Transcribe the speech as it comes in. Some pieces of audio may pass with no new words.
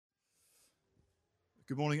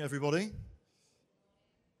Good morning, everybody.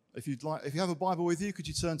 If you have a Bible with you, could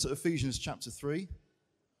you turn to Ephesians chapter 3?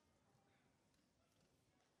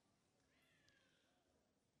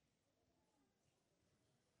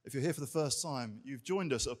 If you're here for the first time, you've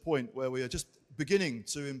joined us at a point where we are just beginning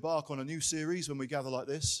to embark on a new series when we gather like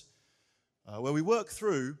this, where we work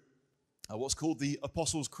through what's called the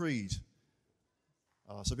Apostles' Creed.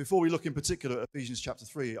 So before we look in particular at Ephesians chapter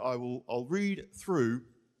 3, I'll read through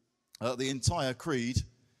the entire creed,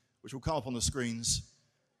 which will come up on the screens,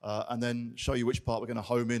 and then show you which part we're going to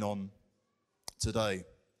home in on today.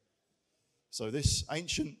 So this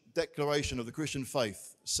ancient declaration of the Christian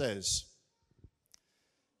faith says,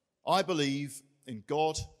 I believe in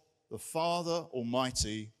God, the Father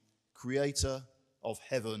Almighty, creator of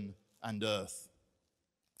heaven and earth.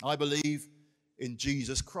 I believe in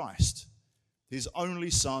Jesus Christ, his only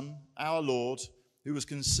Son, our Lord, who was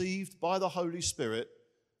conceived by the Holy Spirit,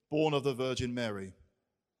 born of the Virgin Mary,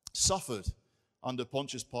 suffered under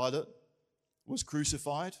Pontius Pilate, was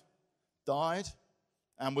crucified, died,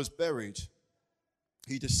 and was buried.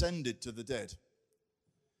 He descended to the dead.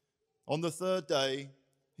 On the third day,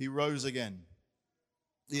 he rose again.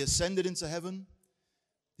 He ascended into heaven.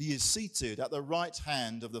 He is seated at the right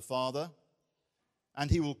hand of the Father,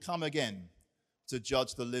 and he will come again to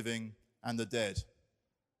judge the living and the dead.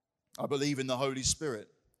 I believe in the Holy Spirit,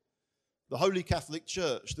 the Holy Catholic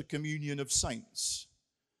Church, the communion of saints,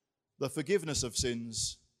 the forgiveness of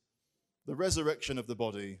sins, the resurrection of the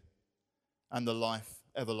body, and the life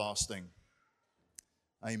everlasting.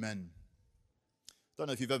 Amen. Don't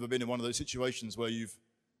know if you've ever been in one of those situations where you've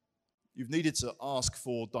needed to ask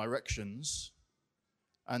for directions,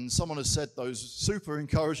 and someone has said those super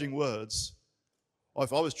encouraging words, or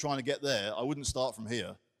if I was trying to get there, I wouldn't start from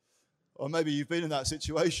here. Or maybe you've been in that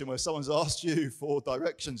situation where someone's asked you for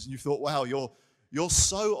directions and you thought, wow, you're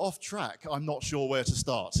so off track, I'm not sure where to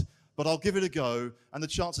start. But I'll give it a go, and the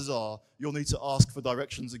chances are you'll need to ask for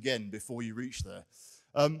directions again before you reach there.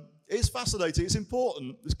 It's fascinating, it's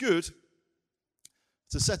important, it's good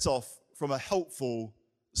to set off from a helpful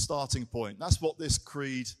starting point. That's what this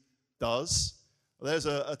creed does. There's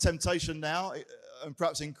a temptation now, and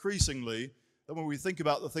perhaps increasingly, that when we think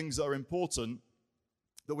about the things that are important,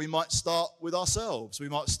 that we might start with ourselves. We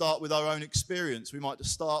might start with our own experience. We might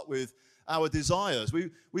just start with our desires.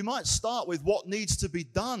 We might start with what needs to be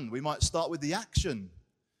done. We might start with the action.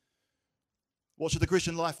 What should the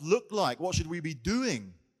Christian life look like? What should we be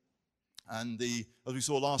doing? And as we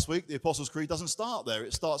saw last week, the Apostles' Creed doesn't start there.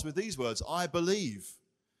 It starts with these words, I believe.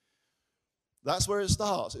 That's where it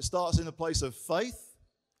starts. It starts in a place of faith.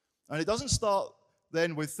 And it doesn't start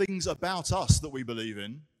then with things about us that we believe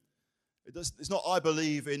in. It's not I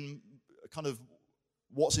believe in kind of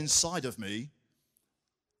what's inside of me.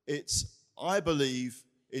 It's I believe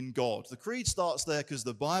in God. The creed starts there because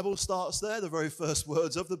the Bible starts there, the very first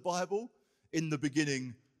words of the Bible. In the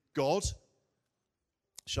beginning, God.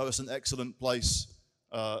 Show us an excellent place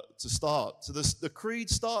to start. So the creed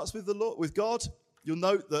starts with the Lord, with God. You'll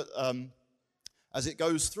note that as it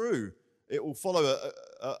goes through, it will follow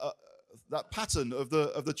that pattern of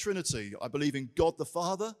the Trinity. I believe in God the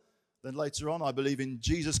Father. Then later on, I believe in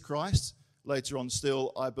Jesus Christ. Later on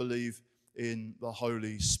still, I believe in the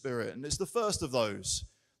Holy Spirit. And it's the first of those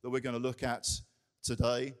that we're going to look at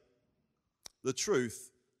today. The truth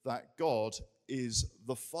that God is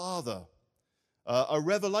the Father. A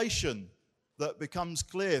revelation that becomes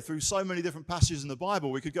clear through so many different passages in the Bible.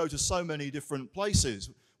 We could go to so many different places.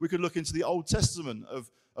 We could look into the Old Testament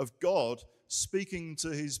of God speaking to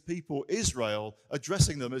his people Israel,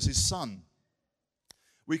 addressing them as his son.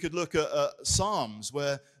 We could look at Psalms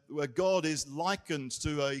where God is likened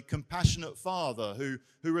to a compassionate father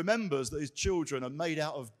who remembers that his children are made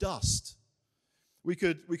out of dust. We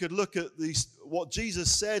could look at what Jesus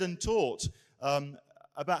said and taught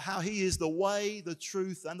about how he is the way, the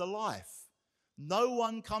truth, and the life. No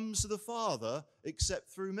one comes to the Father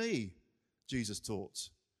except through me, Jesus taught.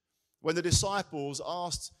 When the disciples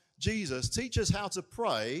asked Jesus, teach us how to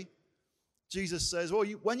pray, Jesus says, well,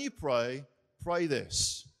 when you pray, pray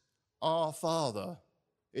this, Our Father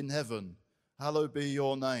in heaven, hallowed be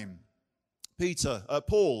your name.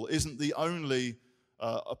 Paul isn't the only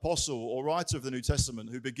apostle or writer of the New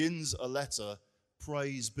Testament who begins a letter,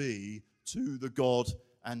 praise be to the God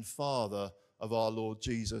and Father of our Lord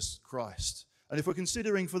Jesus Christ. And if we're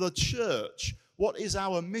considering for the church, what is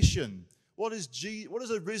our mission? What does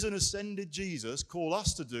a risen, ascended Jesus call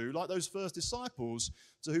us to do, like those first disciples,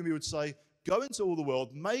 to whom he would say, go into all the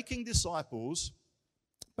world, making disciples,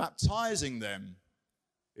 baptizing them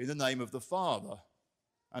in the name of the Father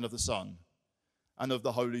and of the Son and of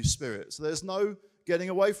the Holy Spirit. So there's no getting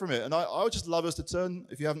away from it. And I would just love us to turn,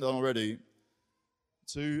 if you haven't done already,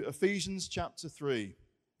 to Ephesians chapter 3.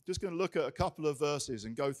 Just going to look at a couple of verses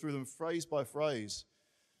and go through them phrase by phrase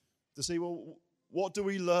to see, well, what do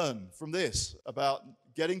we learn from this about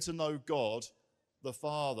getting to know God the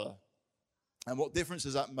Father? And what difference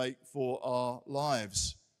does that make for our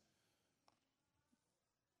lives?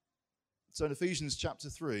 So in Ephesians chapter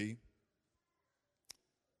 3,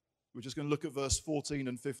 we're just going to look at verse 14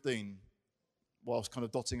 and 15, whilst kind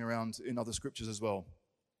of dotting around in other scriptures as well.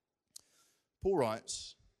 Paul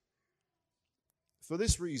writes, "For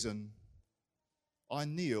this reason, I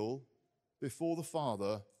kneel before the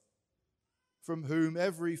Father, from whom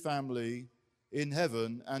every family in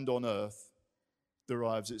heaven and on earth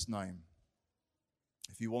derives its name."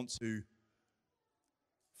 If you want to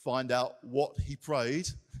find out what he prayed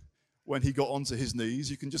when he got onto his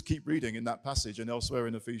knees, you can just keep reading in that passage and elsewhere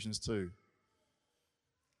in Ephesians 2.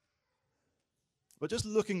 But just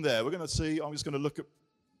looking there, we're going to see, I'm just going to look at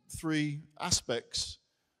 3 aspects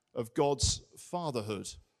of God's fatherhood.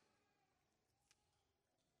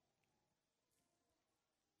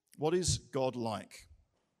 What is God like?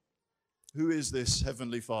 Who is this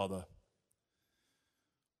heavenly Father?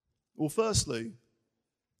 Well, firstly,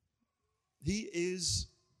 he is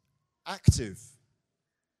active.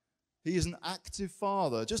 He is an active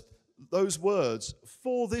Father. Just those words,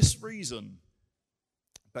 "for this reason,"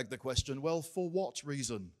 beg the question, well, for what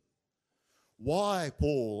reason? Why,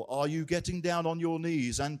 Paul, are you getting down on your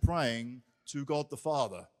knees and praying to God the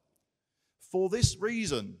Father? For this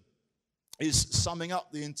reason is summing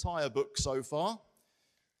up the entire book so far.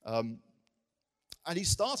 And he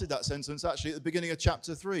started that sentence actually at the beginning of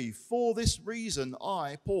chapter 3. "For this reason,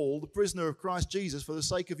 I, Paul, the prisoner of Christ Jesus, for the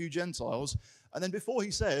sake of you Gentiles." And then before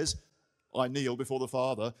he says, "I kneel before the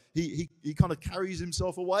Father," he kind of carries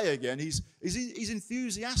himself away again. He's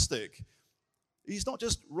enthusiastic. He's not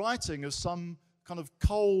just writing as some kind of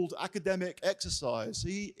cold academic exercise.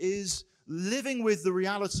 He is living with the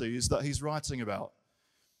realities that he's writing about.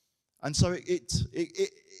 And so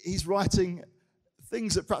he's writing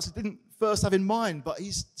things that perhaps he didn't first have in mind, but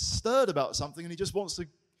he's stirred about something and he just wants to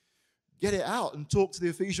get it out and talk to the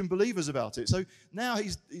Ephesian believers about it. So now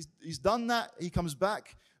he's done that. He comes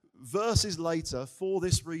back verses later, "for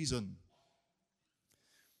this reason."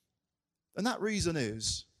 And that reason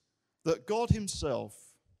is that God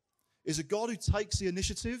himself is a God who takes the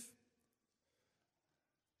initiative.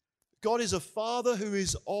 God is a Father who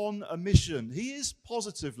is on a mission. He is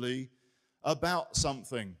positively about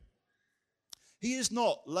something. He is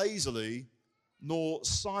not lazily nor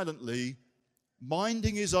silently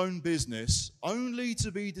minding his own business only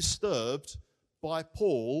to be disturbed by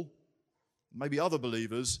Paul, maybe other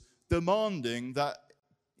believers, demanding that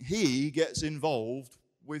he gets involved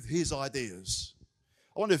with his ideas.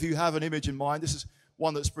 I wonder if you have an image in mind. This is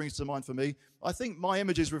one that springs to mind for me. I think my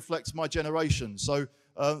images reflect my generation. So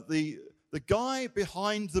the guy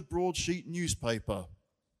behind the broadsheet newspaper,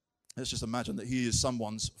 let's just imagine that he is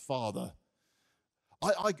someone's father.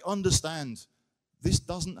 I understand this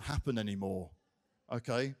doesn't happen anymore,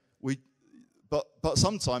 okay? But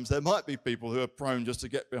sometimes there might be people who are prone just to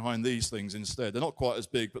get behind these things instead. They're not quite as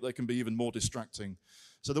big, but they can be even more distracting.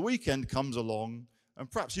 So the weekend comes along, and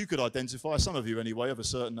perhaps you could identify, some of you anyway, of a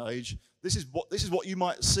certain age, this is what you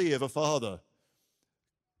might see of a father.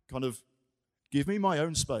 Kind of, give me my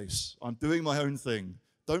own space. I'm doing my own thing.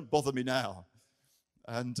 Don't bother me now.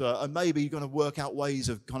 And maybe you're going to work out ways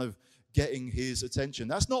of kind of getting his attention.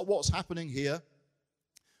 That's not what's happening here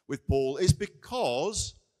with Paul. It's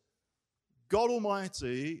because God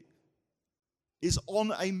Almighty is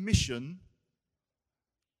on a mission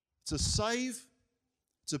to save,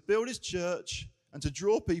 to build his church, and to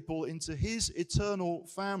draw people into his eternal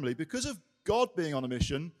family. Because of God being on a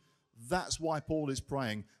mission, that's why Paul is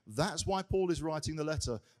praying. That's why Paul is writing the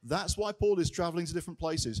letter. That's why Paul is traveling to different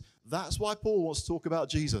places. That's why Paul wants to talk about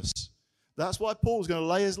Jesus. That's why Paul's going to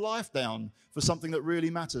lay his life down for something that really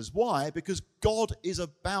matters. Why? Because God is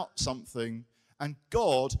about something, and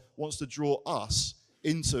God wants to draw us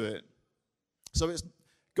into it. So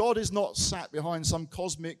God is not sat behind some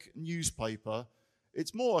cosmic newspaper.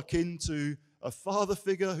 It's more akin to a father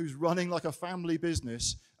figure who's running like a family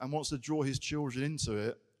business and wants to draw his children into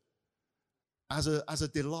it as a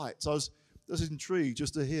delight. So I was intrigued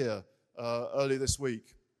just to hear earlier this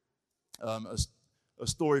week a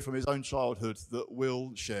story from his own childhood that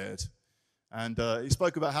Will shared. And he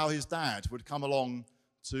spoke about how his dad would come along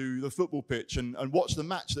to the football pitch and watch the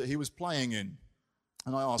match that he was playing in.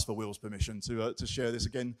 And I asked for Will's permission to share this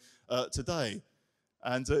again today.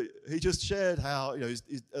 And he just shared how,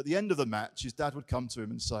 at the end of the match, his dad would come to him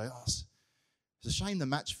and say, "Oh, it's a shame the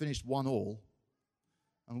match finished 1-1.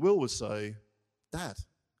 And Will would say, Dad,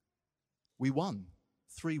 we won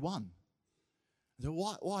 3-1. So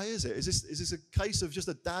why is it? Is this a case of just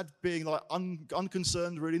a dad being like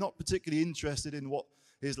unconcerned, really not particularly interested in what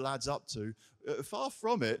his lad's up to? Far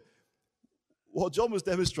from it. What John was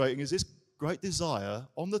demonstrating is this great desire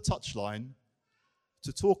on the touchline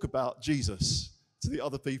to talk about Jesus to the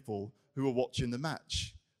other people who were watching the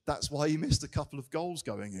match. That's why he missed a couple of goals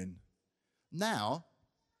going in. Now,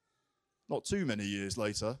 not too many years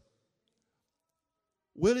later,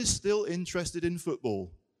 Will is still interested in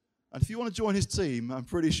football. And if you want to join his team, I'm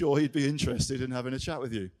pretty sure he'd be interested in having a chat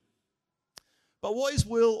with you. But what is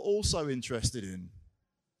Will also interested in?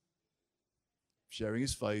 Sharing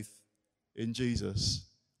his faith in Jesus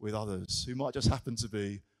with others who might just happen to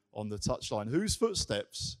be on the touchline. Whose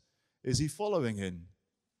footsteps is he following in?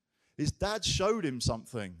 His dad showed him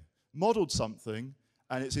something, modeled something,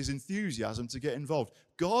 and it's his enthusiasm to get involved.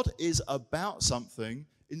 God is about something,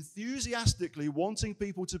 enthusiastically wanting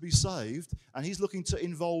people to be saved, and he's looking to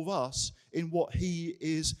involve us in what he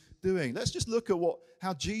is doing. Let's just look at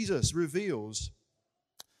how Jesus reveals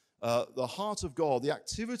the heart of God, the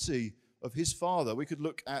activity of his Father. We could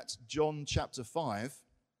look at John chapter 5,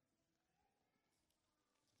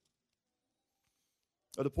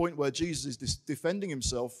 at a point where Jesus is defending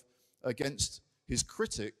himself against his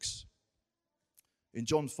critics. In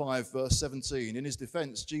John 5, verse 17, in his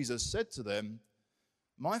defense, Jesus said to them,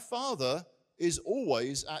 "My Father is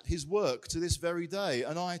always at his work to this very day,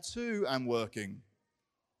 and I too am working."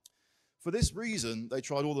 For this reason, they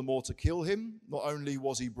tried all the more to kill him. Not only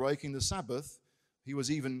was he breaking the Sabbath, he was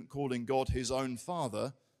even calling God his own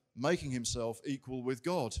Father, making himself equal with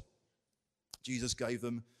God. Jesus gave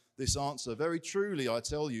them this answer: "Very truly, I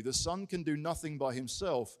tell you, the Son can do nothing by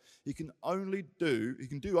himself. He can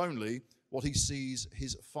do only what he sees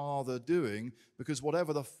his Father doing, because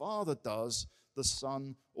whatever the Father does, the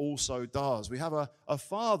Son also does." We have a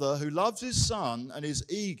Father who loves his Son and is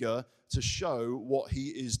eager to show what he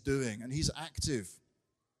is doing, and he's active.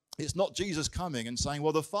 It's not Jesus coming and saying,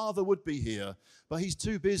 well, the Father would be here, but he's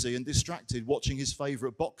too busy and distracted watching his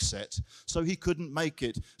favorite box set, so he couldn't make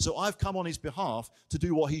it. So I've come on his behalf to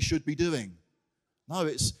do what he should be doing. No,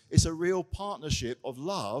 it's a real partnership of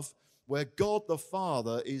love where God the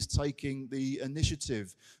Father is taking the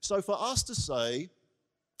initiative. So for us to say,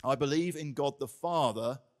 I believe in God the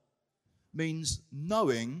Father, means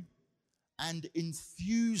knowing and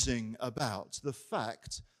enthusing about the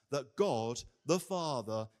fact that God the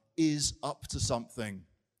Father is up to something.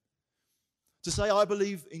 To say I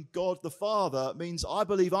believe in God the Father means I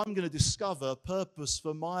believe I'm going to discover purpose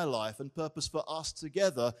for my life and purpose for us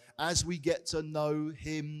together as we get to know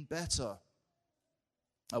him better.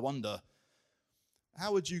 I wonder,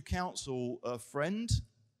 how would you counsel a friend?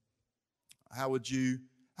 How would you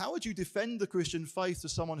defend the Christian faith to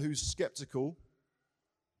someone who's skeptical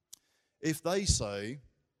if they say,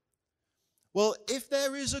 well, if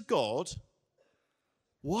there is a God,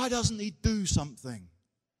 why doesn't he do something?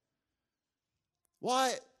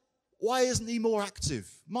 Why isn't he more active?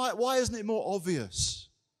 Why isn't it more obvious?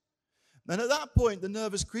 And at that point, the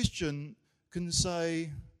nervous Christian can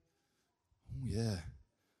say, oh yeah,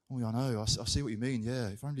 I know, I see what you mean, yeah,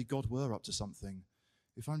 if only God were up to something.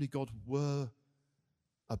 If only God were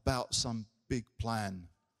about some big plan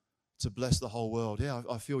to bless the whole world. Yeah,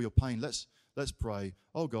 I feel your pain. Let's pray.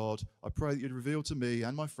 Oh God, I pray that you'd reveal to me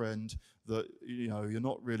and my friend that you're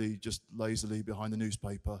not really just lazily behind the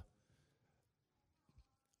newspaper.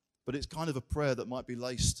 But it's kind of a prayer that might be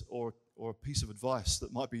laced, or a piece of advice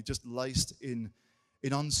that might be just laced in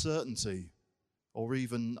uncertainty or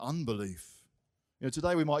even unbelief.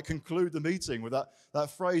 Today we might conclude the meeting with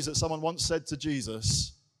that phrase that someone once said to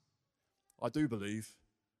Jesus, I do believe,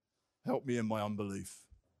 help me in my unbelief.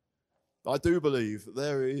 I do believe that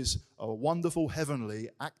there is a wonderful, heavenly,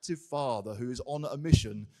 active Father who is on a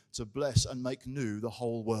mission to bless and make new the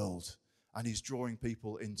whole world. And he's drawing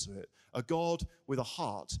people into it. A God with a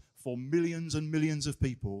heart for millions and millions of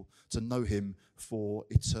people to know him for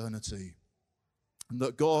eternity. And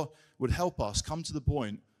that God would help us come to the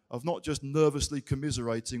point of not just nervously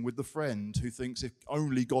commiserating with the friend who thinks if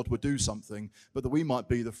only God would do something, but that we might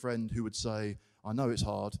be the friend who would say, I know it's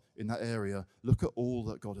hard in that area. Look at all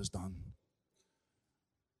that God has done.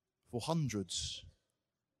 For hundreds,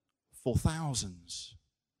 for thousands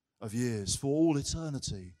of years, for all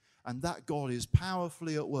eternity. And that God is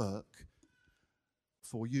powerfully at work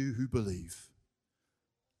for you who believe.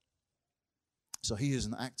 So he is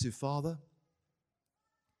an active Father.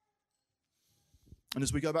 And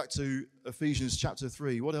as we go back to Ephesians chapter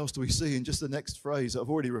 3, what else do we see in just the next phrase that I've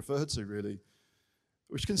already referred to, really,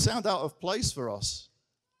 which can sound out of place for us?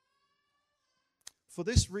 For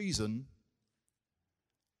this reason,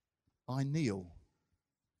 I kneel,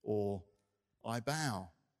 or I bow.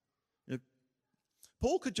 You know,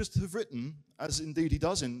 Paul could just have written, as indeed he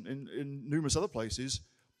does in numerous other places,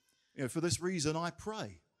 for this reason I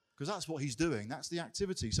pray, because that's what he's doing. That's the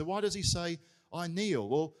activity. So why does he say, I kneel?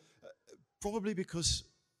 Well, probably because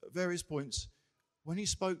at various points, when he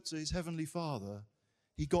spoke to his heavenly Father,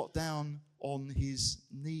 he got down on his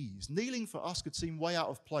knees. Kneeling for us could seem way out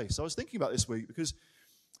of place. So I was thinking about this week, because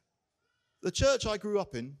the church I grew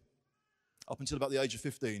up in, up until about the age of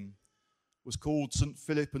 15, was called St.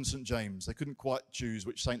 Philip and St. James. They couldn't quite choose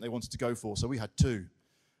which saint they wanted to go for, so we had two.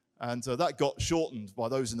 And that got shortened by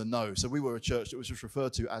those in the know. So we were a church that was just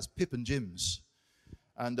referred to as Pip and Jim's.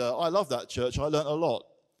 And I loved that church. I learnt a lot.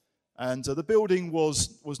 And the building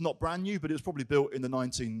was not brand new, but it was probably built in the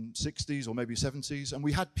 1960s or maybe 70s. And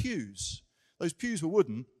we had pews. Those pews were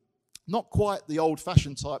wooden, not quite the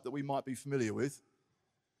old-fashioned type that we might be familiar with.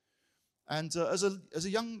 And as a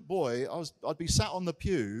young boy, I'd be sat on the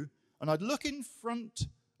pew, and I'd look in front,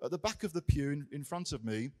 at the back of the pew in front of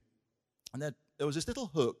me, and there was this little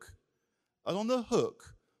hook, and on the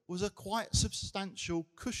hook was a quite substantial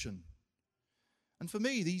cushion. And for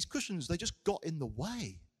me, these cushions, they just got in the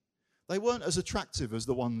way. They weren't as attractive as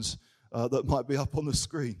the ones that might be up on the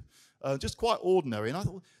screen, just quite ordinary. And I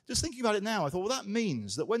thought, just thinking about it now, I thought, well, that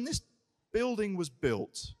means that when this building was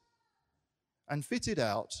built and fitted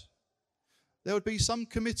out, there would be some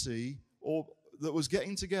committee that was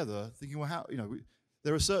getting together, thinking, well, how,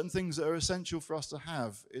 there are certain things that are essential for us to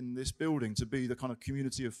have in this building to be the kind of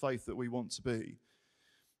community of faith that we want to be.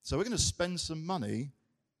 So we're going to spend some money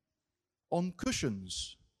on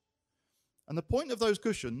cushions. And the point of those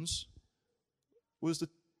cushions was to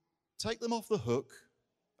take them off the hook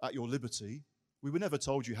at your liberty. We were never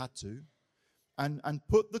told you had to. And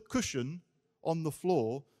put the cushion on the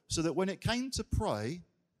floor so that when it came to pray,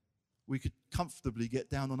 we could comfortably get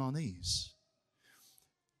down on our knees.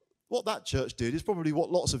 What that church did is probably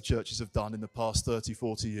what lots of churches have done in the past 30,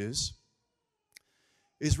 40 years,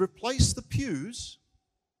 is replace the pews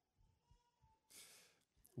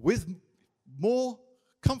with more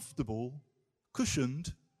comfortable,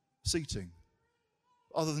 cushioned seating,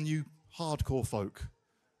 other than you hardcore folk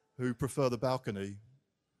who prefer the balcony,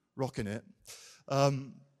 rocking it.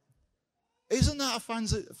 Isn't that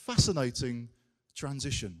a fascinating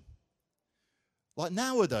transition? Like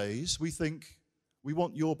nowadays, we think we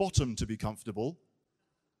want your bottom to be comfortable.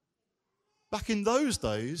 Back in those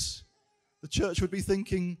days, the church would be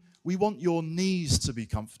thinking, we want your knees to be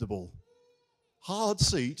comfortable. Hard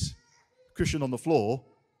seat, cushion on the floor,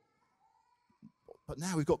 but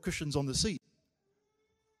now we've got cushions on the seat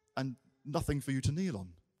and nothing for you to kneel on.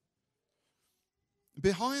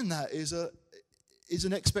 Behind that is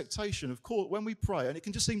an expectation. Of course, when we pray, and it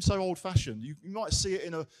can just seem so old-fashioned, you might see it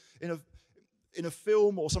in a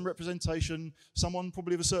film or some representation, someone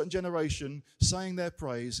probably of a certain generation saying their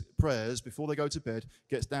prayers before they go to bed,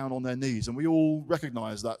 gets down on their knees. And we all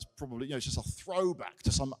recognize that's probably, it's just a throwback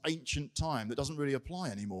to some ancient time that doesn't really apply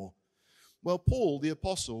anymore. Well, Paul, the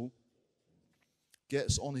apostle,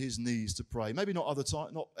 gets on his knees to pray. Maybe not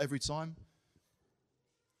every time.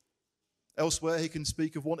 Elsewhere, he can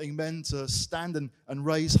speak of wanting men to stand and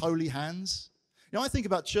raise holy hands. I think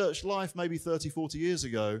about church life maybe 30, 40 years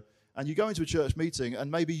ago, and you go into a church meeting, and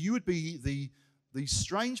maybe you would be the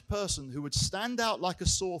strange person who would stand out like a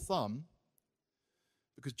sore thumb,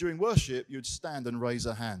 because during worship, you'd stand and raise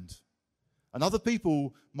a hand. And other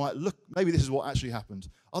people might look, maybe this is what actually happened,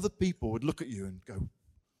 other people would look at you and go,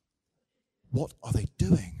 what are they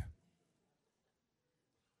doing?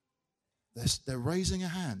 They're raising a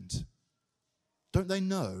hand. Don't they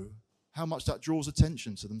know how much that draws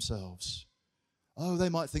attention to themselves? Oh, they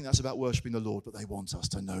might think that's about worshipping the Lord, but they want us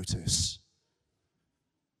to notice.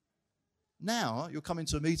 Now, you're coming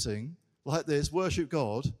to a meeting like this, worship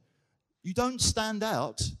God, you don't stand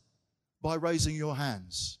out by raising your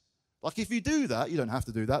hands. Like if you do that, you don't have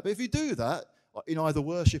to do that, but if you do that in either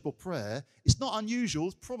worship or prayer, it's not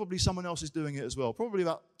unusual. Probably someone else is doing it as well. Probably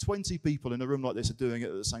about 20 people in a room like this are doing it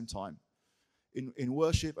at the same time in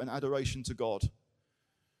worship and adoration to God.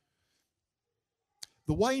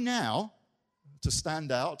 The way now to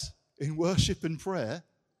stand out in worship and prayer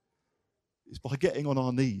is by getting on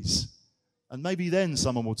our knees. And maybe then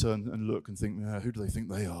someone will turn and look and think, who do they think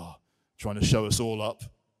they are? Trying to show us all up.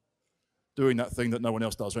 Doing that thing that no one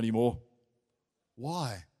else does anymore.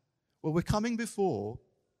 Why? Well, we're coming before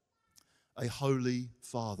a holy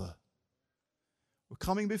Father. We're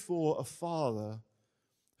coming before a Father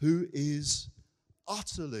who is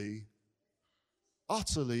utterly,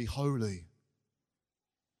 utterly holy.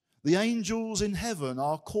 The angels in heaven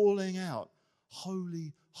are calling out,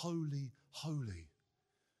 holy, holy, holy.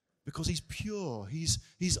 Because he's pure, he's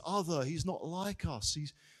other, he's not like us.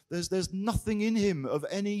 There's nothing in him of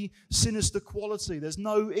any sinister quality. There's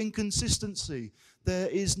no inconsistency.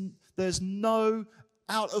 There's no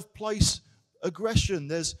out of place aggression.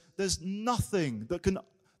 There's nothing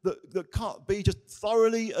that can't be just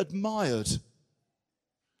thoroughly admired,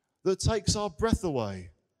 that takes our breath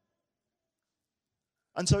away.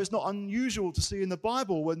 And so it's not unusual to see in the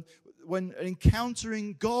Bible when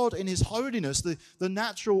encountering God in his holiness, the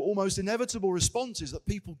natural, almost inevitable response is that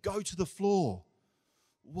people go to the floor.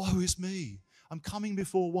 Woe is me. I'm coming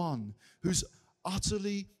before one who's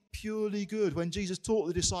utterly, purely good. When Jesus taught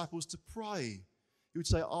the disciples to pray, he would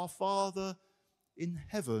say, Our Father in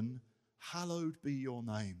heaven, hallowed be your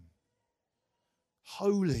name.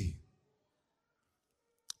 Holy.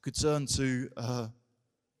 Could turn to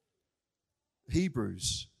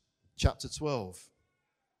Hebrews chapter 12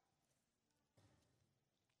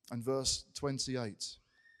 and verse 28.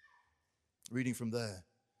 Reading from there.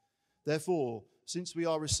 Therefore, since we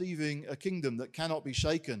are receiving a kingdom that cannot be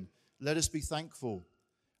shaken, let us be thankful,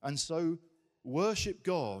 and so worship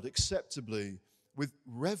God acceptably with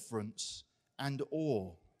reverence and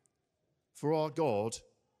awe. For our God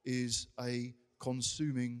is a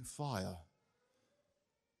consuming fire.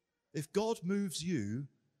 If God moves you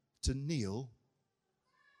to kneel,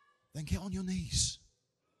 then get on your knees.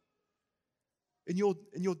 In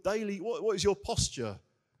your daily, what is your posture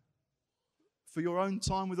for your own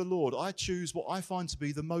time with the Lord? I choose what I find to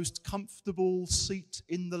be the most comfortable seat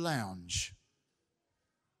in the lounge.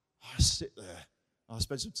 I sit there. I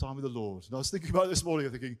spend some time with the Lord. And I was thinking about it this morning,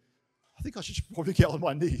 thinking, I think I should probably get on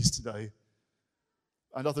my knees today.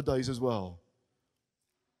 And other days as well.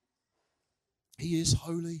 He is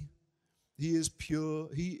holy. He is pure.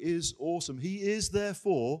 He is awesome. He is,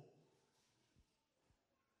 therefore,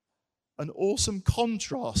 an awesome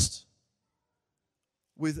contrast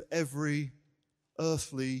with every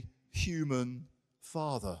earthly human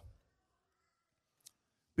father.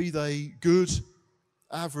 Be they good,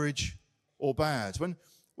 average, or bad.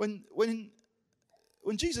 When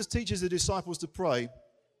Jesus teaches the disciples to pray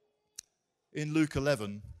in Luke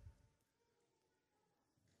 11,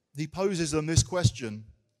 he poses them this question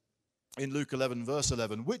in Luke 11, verse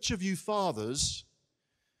 11. Which of you fathers,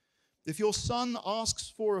 if your son asks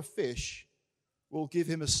for a fish, will give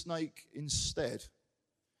him a snake instead?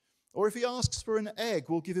 Or if he asks for an egg,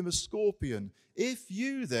 will give him a scorpion? If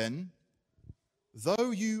you then,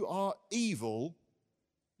 though you are evil,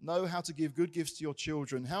 know how to give good gifts to your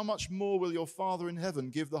children, how much more will your Father in heaven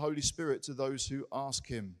give the Holy Spirit to those who ask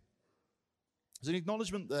him? There's an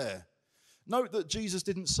acknowledgement there. Note that Jesus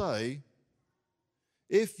didn't say,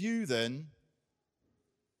 if you then,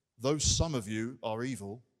 though some of you are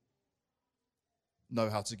evil, know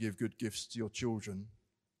how to give good gifts to your children.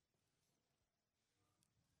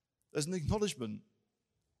 There's an acknowledgement.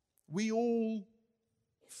 We all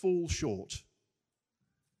fall short.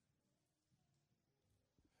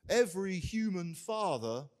 Every human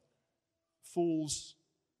father falls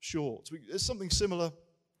short. There's something similar,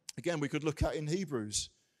 again, we could look at in Hebrews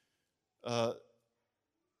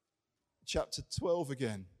chapter 12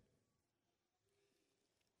 again.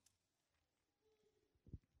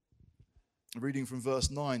 Reading from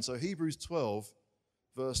verse 9. So Hebrews 12,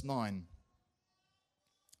 verse 9.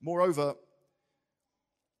 Moreover,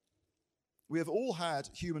 we have all had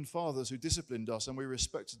human fathers who disciplined us, and we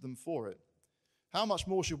respected them for it. How much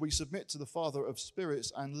more should we submit to the Father of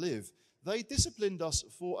spirits and live? They disciplined us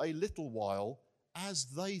for a little while as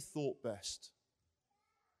they thought best.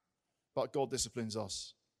 But God disciplines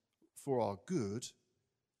us for our good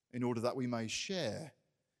in order that we may share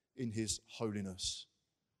in his holiness.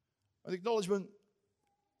 An acknowledgement,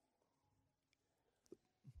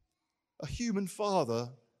 a human father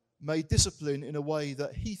may discipline in a way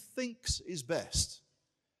that he thinks is best.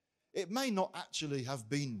 It may not actually have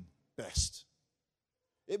been best.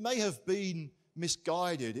 It may have been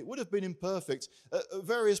misguided. It would have been imperfect. At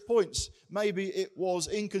various points, maybe it was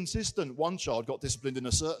inconsistent. One child got disciplined in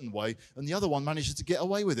a certain way, and the other one managed to get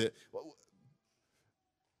away with it.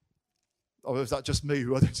 Or is that just me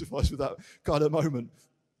who identifies with that kind of moment?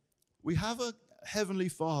 We have a heavenly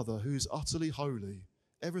Father who is utterly holy.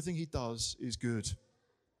 Everything he does is good.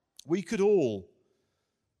 We could all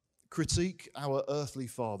critique our earthly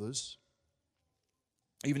fathers,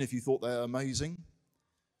 even if you thought they're amazing,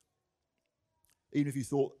 even if you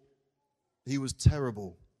thought he was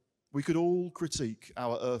terrible. We could all critique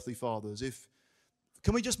our earthly fathers.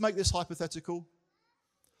 Can we just make this hypothetical?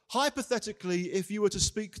 Hypothetically, if you were to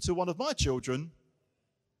speak to one of my children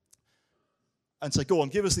and say, go on,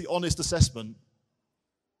 give us the honest assessment,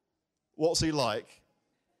 what's he like?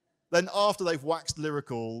 Then after they've waxed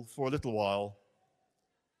lyrical for a little while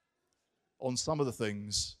on some of the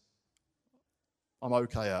things I'm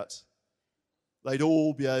okay at, they'd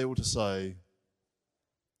all be able to say,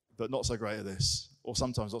 but not so great at this, or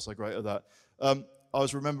sometimes not so great at that. I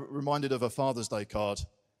was reminded of a Father's Day card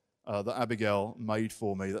that Abigail made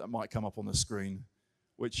for me that might come up on the screen,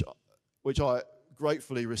 which I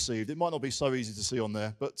gratefully received. It might not be so easy to see on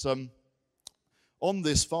there, but on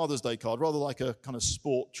this Father's Day card, rather like a kind of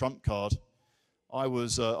sport trump card, I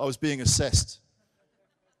was being assessed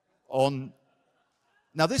on.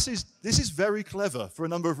 Now this is very clever for a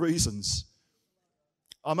number of reasons.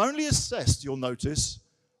 I'm only assessed, you'll notice,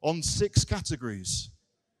 on 6 categories.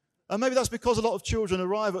 And maybe that's because a lot of children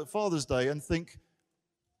arrive at Father's Day and think,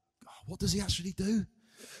 oh, what does he actually do?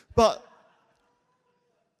 But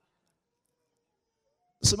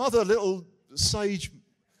some other little sage,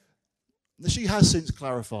 she has since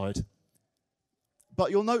clarified.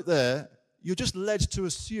 But you'll note there, you're just led to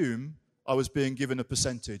assume I was being given a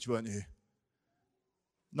percentage, weren't you?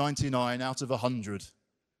 99 out of 100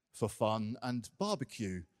 for fun and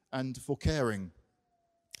barbecue and for caring.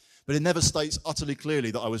 But it never states utterly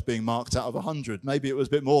clearly that I was being marked out of 100. Maybe it was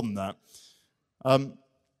a bit more than that.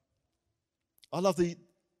 I love the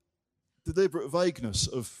deliberate vagueness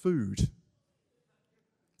of food.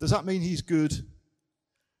 Does that mean he's good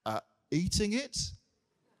at eating it?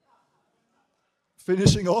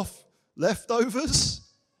 Finishing off leftovers?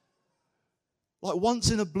 Like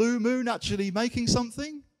once in a blue moon actually making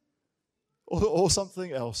something? Or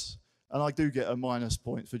something else? And I do get a minus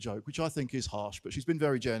point for joke, which I think is harsh, but she's been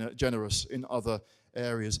very generous in other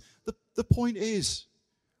areas. The point is,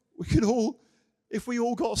 we can all, if we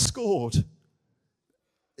all got scored,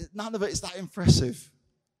 none of it is that impressive.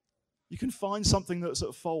 You can find something that's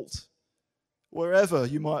at fault wherever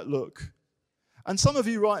you might look. And some of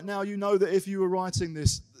you right now, you know that if you were writing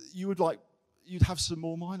this, you'd have some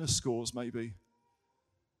more minus scores maybe.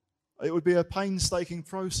 It would be a painstaking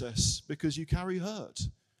process because you carry hurt.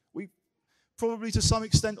 Probably to some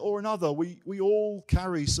extent or another, we all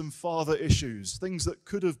carry some father issues, things that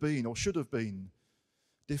could have been or should have been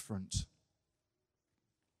different.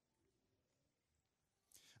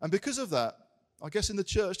 And because of that, I guess in the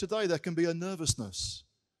church today there can be a nervousness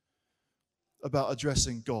about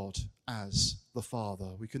addressing God as the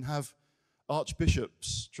Father. We can have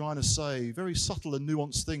archbishops trying to say very subtle and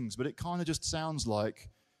nuanced things, but it kind of just sounds like,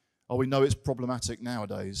 oh, we know it's problematic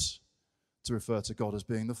nowadays to refer to God as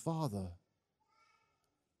being the Father.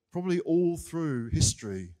 Probably all through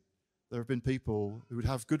history, there have been people who would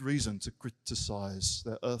have good reason to criticize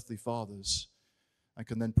their earthly fathers and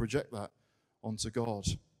can then project that onto God.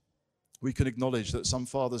 We can acknowledge that some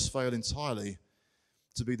fathers fail entirely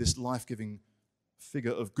to be this life-giving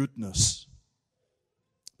figure of goodness.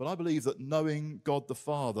 But I believe that knowing God the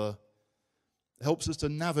Father helps us to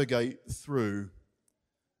navigate through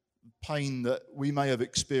pain that we may have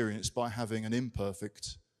experienced by having an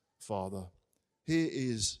imperfect father. Here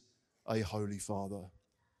is a holy Father.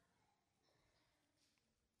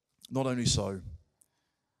 Not only so,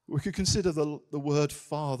 we could consider the word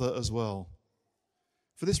Father as well.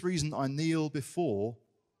 For this reason, I kneel before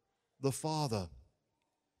the Father.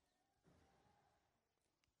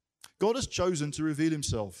 God has chosen to reveal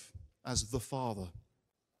himself as the Father.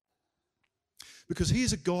 Because he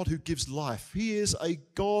is a God who gives life. He is a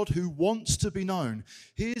God who wants to be known.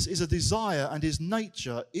 His is a desire and his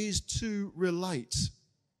nature is to relate.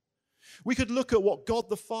 We could look at what God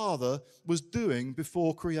the Father was doing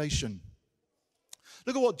before creation.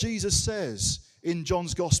 Look at what Jesus says in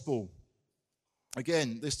John's Gospel.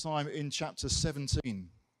 Again, this time in chapter 17.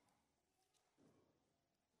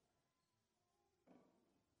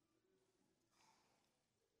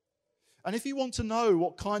 And if you want to know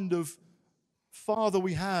what kind of Father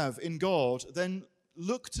we have in God, then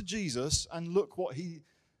look to Jesus and look what he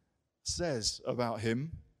says about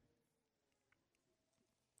him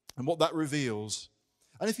and what that reveals.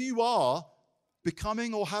 And if you are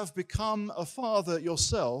becoming or have become a father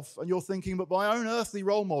yourself and you're thinking, but my own earthly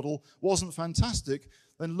role model wasn't fantastic,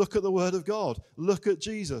 then look at the Word of God. Look at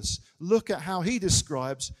Jesus. Look at how he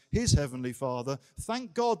describes his heavenly Father.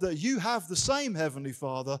 Thank God that you have the same heavenly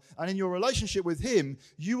Father, and in your relationship with him,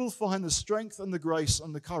 you will find the strength and the grace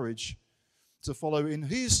and the courage to follow in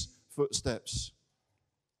his footsteps.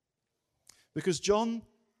 Because John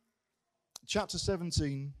chapter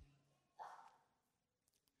 17,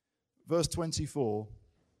 verse 24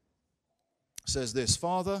 says this,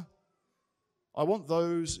 Father, I want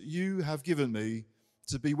those you have given me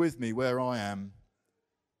to be with me where I am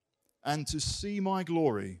and to see my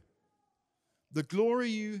glory, the glory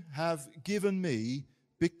you have given me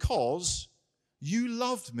because you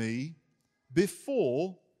loved me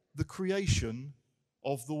before the creation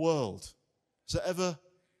of the world. Has that ever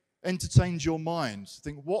entertained your mind?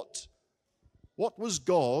 Think, what was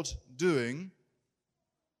God doing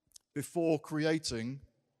before creating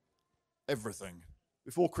everything?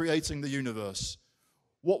 Before creating the universe?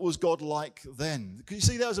 What was God like then? Because you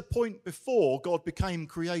see, there was a point before God became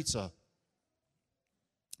creator.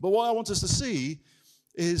 But what I want us to see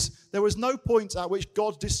is there was no point at which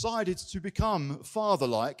God decided to become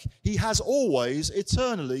father-like. He has always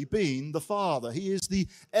eternally been the Father. He is the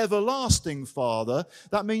everlasting Father.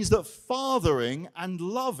 That means that fathering and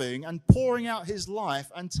loving and pouring out his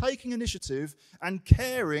life and taking initiative and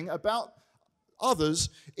caring about others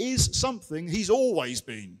is something he's always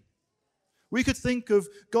been. We could think of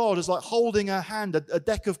God as like holding a hand, a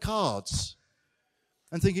deck of cards,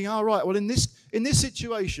 and thinking, all right, well, in this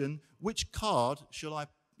situation, which card shall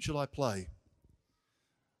I play?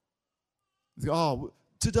 Oh,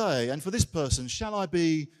 today, and for this person, shall I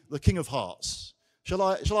be the King of Hearts? Shall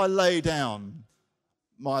I lay down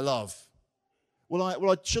my love?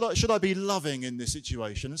 Should I be loving in this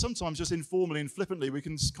situation? And sometimes just informally and flippantly, we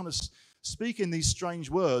can kind of speak in these strange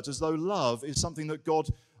words as though love is something that God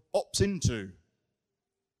opts into.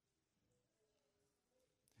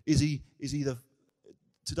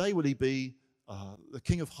 Today will he be the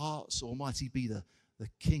King of Hearts, or might he be the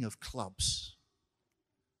King of Clubs?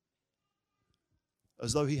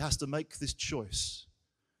 As though he has to make this choice.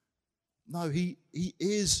 No, he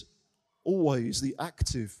is always the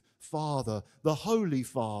active Father, the Holy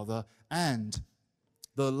Father, and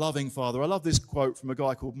the loving Father. I love this quote from a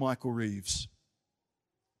guy called Michael Reeves.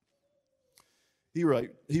 He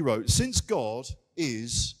wrote, "Since God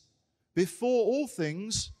is, before all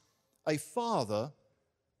things, a Father,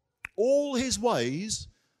 all his ways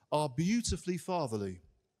are beautifully fatherly.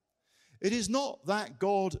 It is not that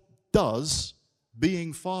God does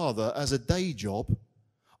being Father as a day job,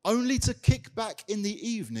 only to kick back in the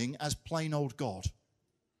evening as plain old God.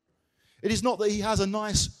 It is not that he has a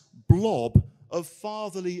nice blob of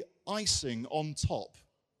fatherly icing on top.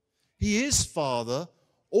 He is Father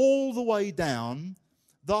all the way down.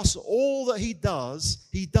 Thus, all that he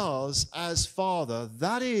does as Father.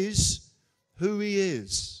 That is who he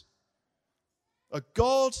is. A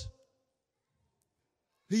God,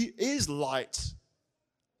 he is light,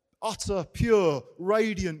 utter, pure,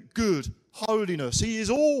 radiant, good, holiness. He is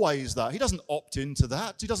always that. He doesn't opt into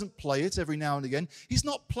that. He doesn't play it every now and again. He's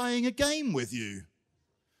not playing a game with you.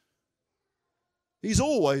 He's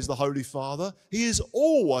always the Holy Father. He is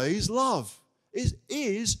always love. It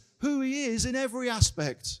is who he is in every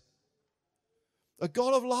aspect. A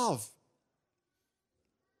God of love.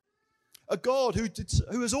 A God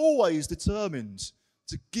who is always determined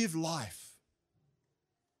to give life.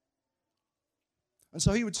 And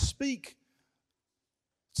so he would speak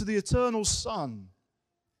to the eternal Son,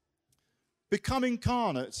 become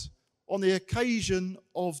incarnate on the occasion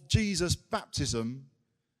of Jesus' baptism,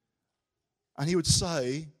 and he would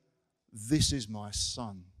say, "This is my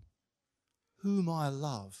Son, whom I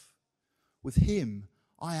love. With him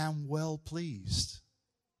I am well pleased."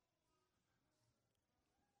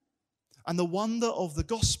 And the wonder of the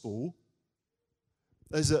gospel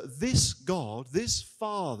is that this God, this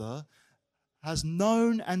Father, has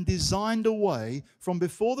known and designed a way from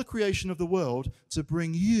before the creation of the world to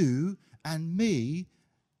bring you and me,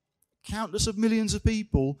 countless of millions of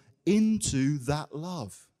people, into that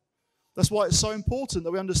love. That's why it's so important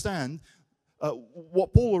that we understand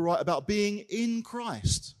what Paul will write about being in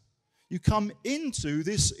Christ. You come into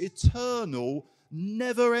this eternal,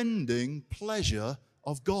 never-ending pleasure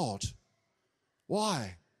of God.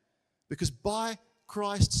 Why? Because by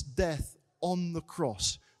Christ's death on the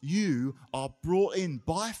cross, you are brought in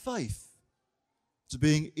by faith to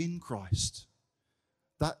being in Christ.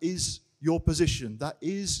 That is your position. That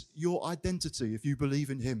is your identity if you believe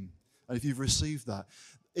in him and if you've received that.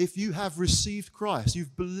 If you have received Christ,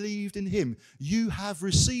 you've believed in him, you have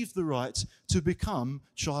received the right to become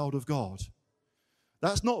child of God.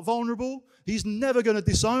 That's not vulnerable. He's never going to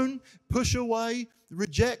disown, push away,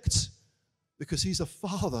 reject, because he's a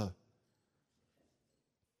Father.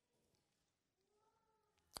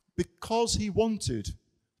 Because he wanted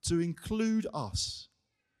to include us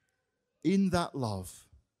in that love,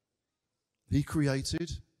 he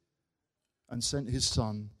created and sent his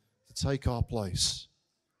Son to take our place,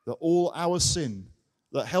 that all our sin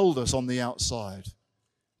that held us on the outside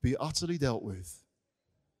be utterly dealt with.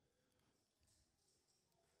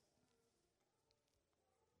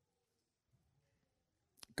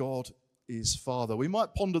 God is Father. We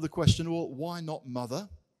might ponder the question, well, why not Mother?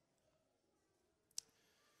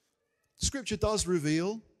 Scripture does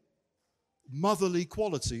reveal motherly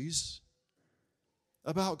qualities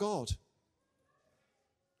about God.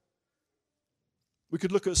 We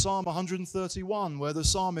could look at Psalm 131, where the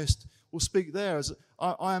psalmist will speak there as,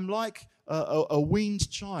 I am like a weaned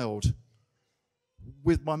child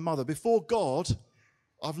with my mother. Before God,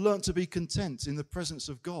 I've learnt to be content in the presence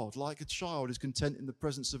of God, like a child is content in the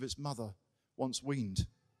presence of its mother, once weaned.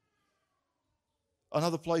 And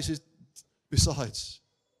other places besides.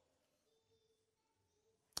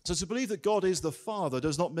 So to believe that God is the Father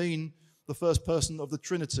does not mean the first person of the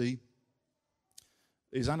Trinity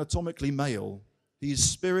is anatomically male. He is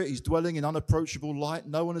spirit, he's dwelling in unapproachable light.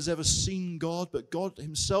 No one has ever seen God, but God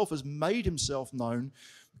himself has made himself known.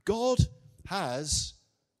 God has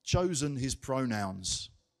chosen his pronouns.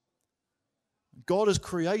 God has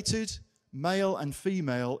created male and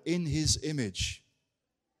female in his image.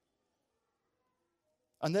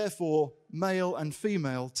 And therefore, male and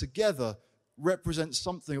female together represent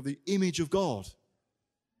something of the image of God.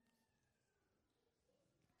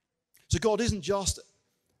 So God isn't just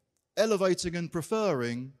elevating and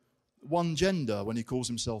preferring one gender when he calls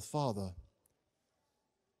himself Father.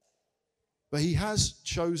 But he has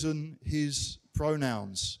chosen his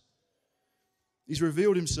pronouns. He's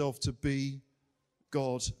revealed himself to be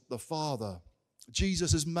God the Father.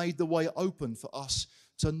 Jesus has made the way open for us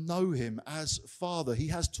to know him as Father. He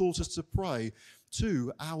has taught us to pray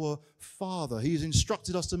to our Father. He has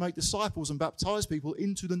instructed us to make disciples and baptize people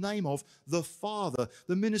into the name of the Father.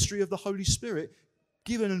 The ministry of the Holy Spirit,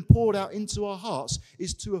 given and poured out into our hearts,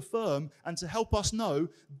 is to affirm and to help us know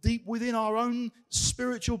deep within our own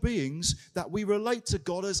spiritual beings that we relate to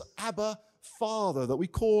God as Abba, Father, that we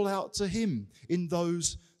call out to him in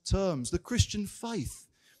those terms. The Christian faith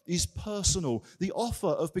is personal. The offer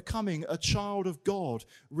of becoming a child of God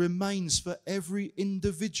remains for every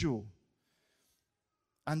individual.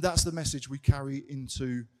 And that's the message we carry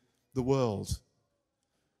into the world.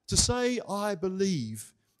 To say, I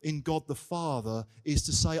believe in God the Father, is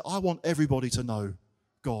to say, I want everybody to know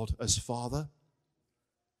God as Father.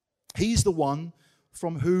 He's the one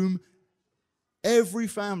from whom every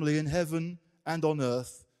family in heaven and on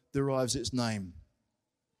earth derives its name.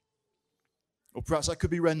 Or perhaps that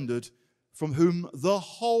could be rendered, from whom the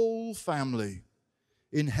whole family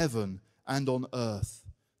in heaven and on earth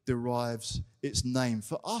derives its name.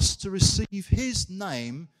 For us to receive his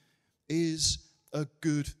name is a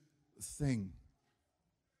good thing.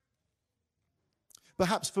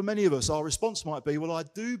 Perhaps for many of us, our response might be, well, I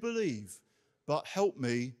do believe, but help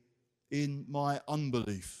me in my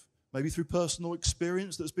unbelief. Maybe through personal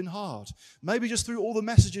experience that's been hard. Maybe just through all the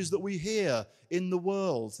messages that we hear in the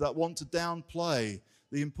world that want to downplay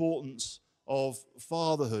the importance of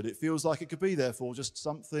fatherhood. It feels like it could be, therefore, just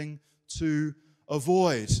something to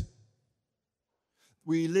avoid.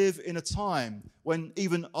 We live in a time when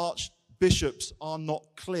even archbishops are not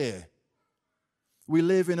clear. We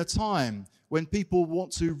live in a time when people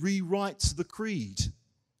want to rewrite the creed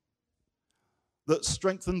that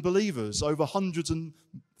strengthened believers over hundreds and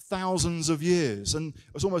thousands of years. And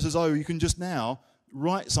it's almost as though you can just now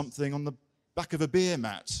write something on the back of a beer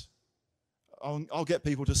mat. I'll get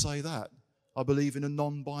people to say that. I believe in a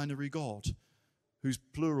non-binary God whose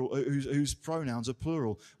pronouns are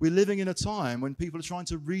plural. We're living in a time when people are trying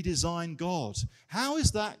to redesign God. How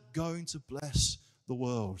is that going to bless the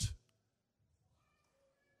world?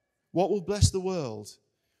 What will bless the world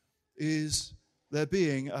is there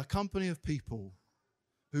being a company of people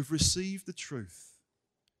who've received the truth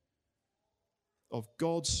of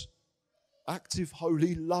God's active,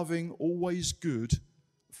 holy, loving, always good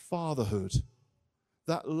fatherhood.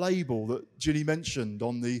 That label that Ginny mentioned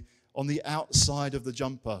on the outside of the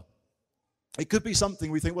jumper. It could be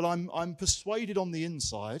something we think, well, I'm persuaded on the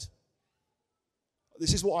inside.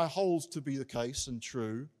 This is what I hold to be the case and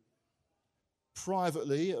true.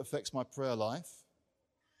 Privately, it affects my prayer life.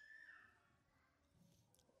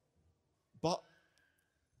 But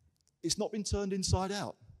it's not been turned inside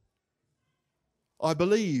out. I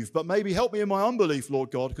believe, but maybe help me in my unbelief,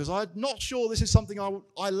 Lord God, because I'm not sure this is something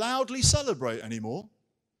I loudly celebrate anymore,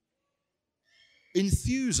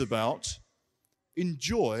 enthuse about,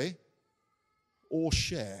 enjoy, or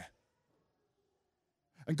share.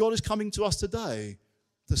 And God is coming to us today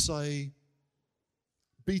to say,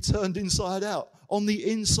 be turned inside out. On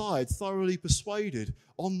the inside, thoroughly persuaded.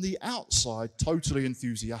 On the outside, totally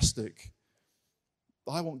enthusiastic.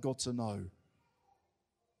 I want God to know.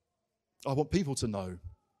 I want people to know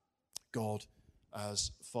God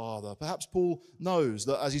as Father. Perhaps Paul knows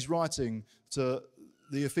that as he's writing to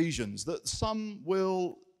the Ephesians, that some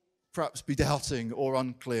will perhaps be doubting or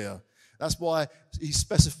unclear. That's why he's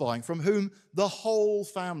specifying from whom the whole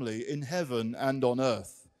family in heaven and on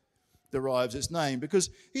earth derives its name,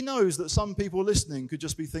 because he knows that some people listening could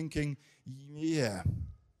just be thinking, yeah,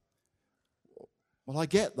 well, I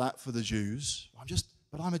get that for the Jews,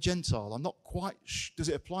 but I'm a Gentile. I'm not quite does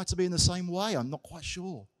it apply to me in the same way? I'm not quite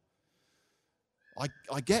sure.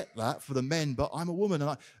 I get that for the men, but I'm a woman,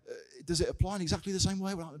 and does it apply in exactly the same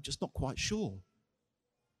way? Well, I'm just not quite sure.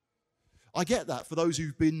 I get that for those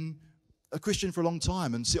who've been a Christian for a long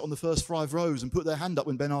time and sit on the first 5 rows and put their hand up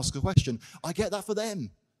when Ben asks a question. I get that for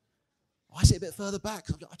them. I sit a bit further back.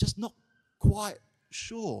 I'm just not quite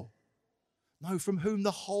sure. No, from whom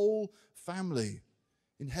the whole family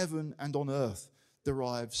in heaven and on earth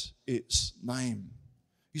derives its name.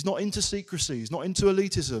 He's not into secrecy. He's not into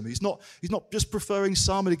elitism. He's not just preferring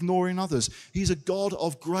some and ignoring others. He's a God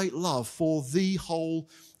of great love for the whole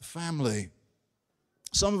family.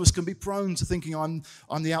 Some of us can be prone to thinking I'm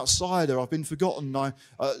the outsider. I've been forgotten.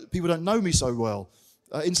 People don't know me so well.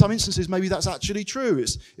 In some instances, maybe that's actually true.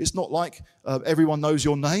 It's not like everyone knows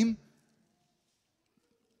your name.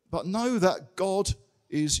 But know that God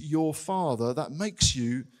is your Father. That makes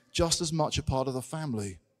you just as much a part of the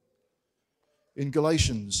family. In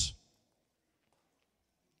Galatians,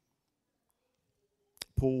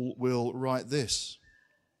 Paul will write this.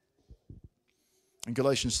 In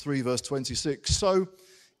Galatians 3, verse 26, so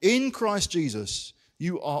in Christ Jesus,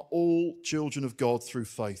 you are all children of God through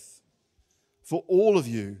faith. For all of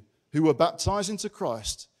you who were baptized into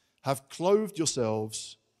Christ have clothed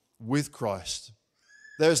yourselves with Christ.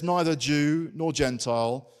 There is neither Jew nor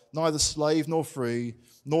Gentile, neither slave nor free,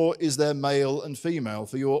 nor is there male and female,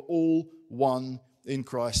 for you are all one in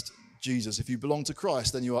Christ Jesus. If you belong to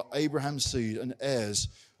Christ, then you are Abraham's seed and heirs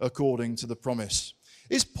according to the promise.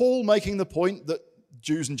 Is Paul making the point that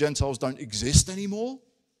Jews and Gentiles don't exist anymore?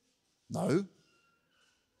 No.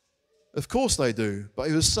 Of course they do. But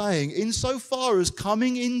he was saying, insofar as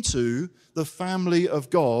coming into the family of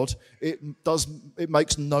God, it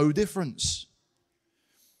makes no difference.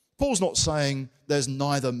 Paul's not saying there's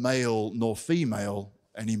neither male nor female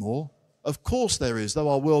anymore. Of course there is, though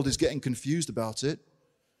our world is getting confused about it.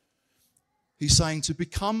 He's saying to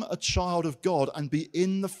become a child of God and be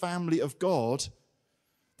in the family of God,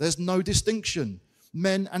 there's no distinction.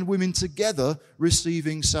 Men and women together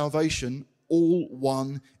receiving salvation, all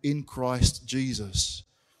one in Christ Jesus.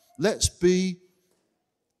 Let's be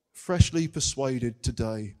freshly persuaded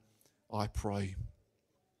today, I pray.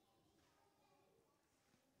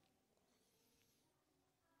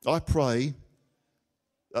 I pray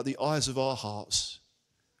that the eyes of our hearts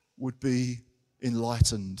would be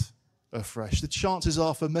enlightened afresh. The chances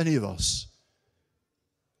are for many of us,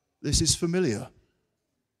 this is familiar.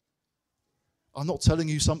 I'm not telling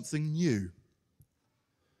you something new.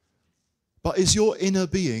 But is your inner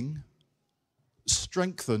being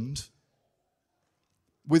strengthened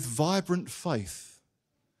with vibrant faith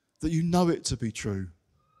that you know it to be true?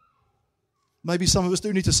 Maybe some of us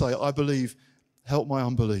do need to say, I believe, help my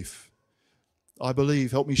unbelief. I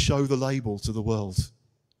believe, help me show the label to the world.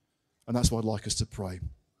 And that's what I'd like us to pray.